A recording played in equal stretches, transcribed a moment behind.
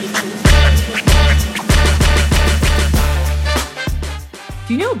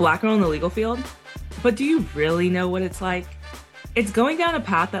Do you know a black girl in the legal field? But do you really know what it's like? It's going down a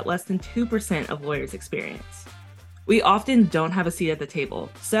path that less than 2% of lawyers experience. We often don't have a seat at the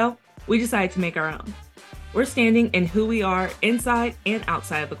table, so we decided to make our own. We're standing in who we are inside and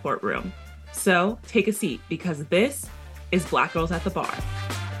outside of the courtroom. So take a seat because this is Black Girls at the Bar.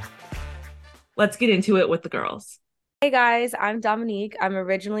 Let's get into it with the girls. Hey guys, I'm Dominique. I'm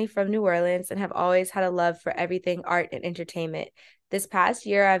originally from New Orleans and have always had a love for everything art and entertainment. This past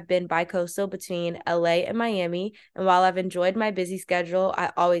year, I've been bi-coastal between LA and Miami, and while I've enjoyed my busy schedule,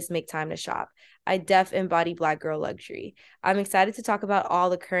 I always make time to shop. I def embody Black girl luxury. I'm excited to talk about all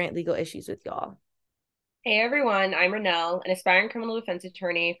the current legal issues with y'all. Hey everyone, I'm Renelle, an aspiring criminal defense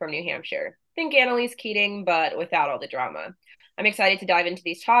attorney from New Hampshire. Think Annalise Keating, but without all the drama. I'm excited to dive into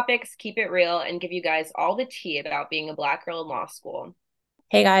these topics, keep it real, and give you guys all the tea about being a Black girl in law school.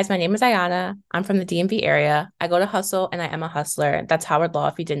 Hey guys, my name is Ayana. I'm from the DMV area. I go to Hustle and I am a hustler. That's Howard Law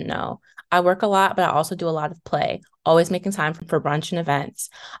if you didn't know. I work a lot, but I also do a lot of play, always making time for brunch and events.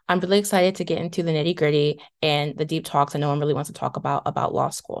 I'm really excited to get into the nitty-gritty and the deep talks that no one really wants to talk about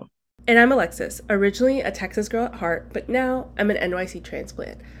law school. And I'm Alexis, originally a Texas girl at heart, but now I'm an NYC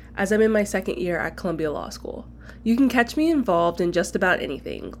transplant, as I'm in my second year at Columbia Law School. You can catch me involved in just about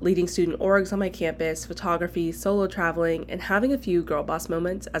anything, leading student orgs on my campus, photography, solo traveling, and having a few girl boss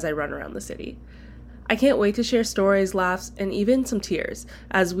moments as I run around the city. I can't wait to share stories, laughs, and even some tears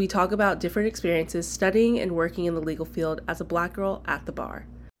as we talk about different experiences studying and working in the legal field as a Black girl at the bar.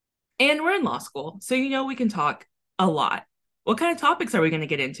 And we're in law school, so we can talk a lot. What kind of topics are we going to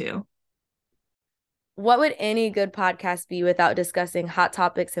get into? What would any good podcast be without discussing hot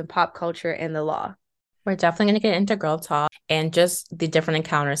topics in pop culture and the law? We're definitely going to get into girl talk and just the different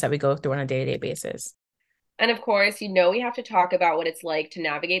encounters that we go through on a day-to-day basis. And of course, we have to talk about what it's like to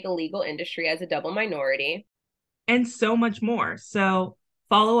navigate the legal industry as a double minority. And so much more. So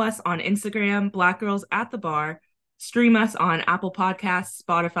follow us on Instagram, Black Girls at the Bar, stream us on Apple Podcasts,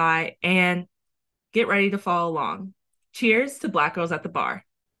 Spotify, and get ready to follow along. Cheers to Black Girls at the Bar.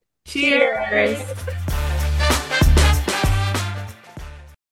 Cheers.